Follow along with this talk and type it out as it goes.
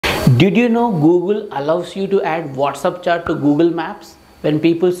Did you know Google allows you to add WhatsApp chat to Google Maps when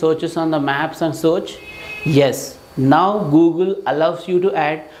people searches on the maps and search? Yes, now Google allows you to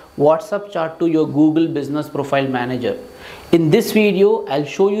add WhatsApp chat to your Google Business Profile Manager. In this video, I'll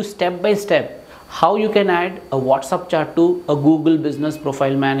show you step by step how you can add a WhatsApp chat to a Google Business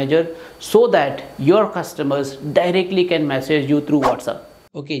Profile Manager so that your customers directly can message you through WhatsApp.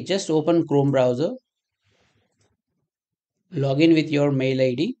 Okay, just open Chrome browser, log in with your mail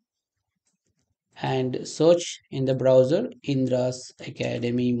ID and search in the browser Indras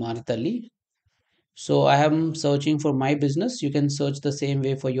Academy Marathahalli. So I am searching for my business. You can search the same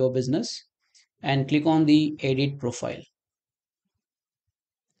way for your business and click on the edit profile.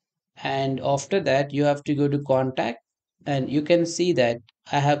 And after that, you have to go to contact and you can see that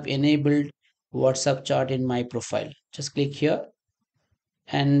I have enabled WhatsApp chat in my profile. Just click here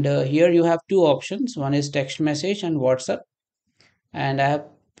and here you have two options. One is text message and WhatsApp, and I have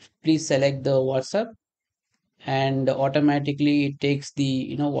please select the WhatsApp and automatically it takes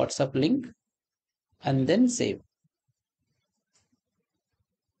the WhatsApp link and then save,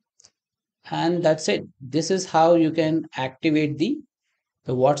 and that's it. This is how you can activate the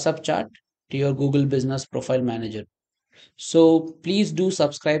WhatsApp chat to your Google Business Profile Manager. So please do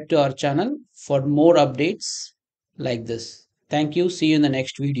subscribe to our channel for more updates like this. Thank you. See you in the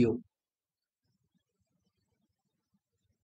next video.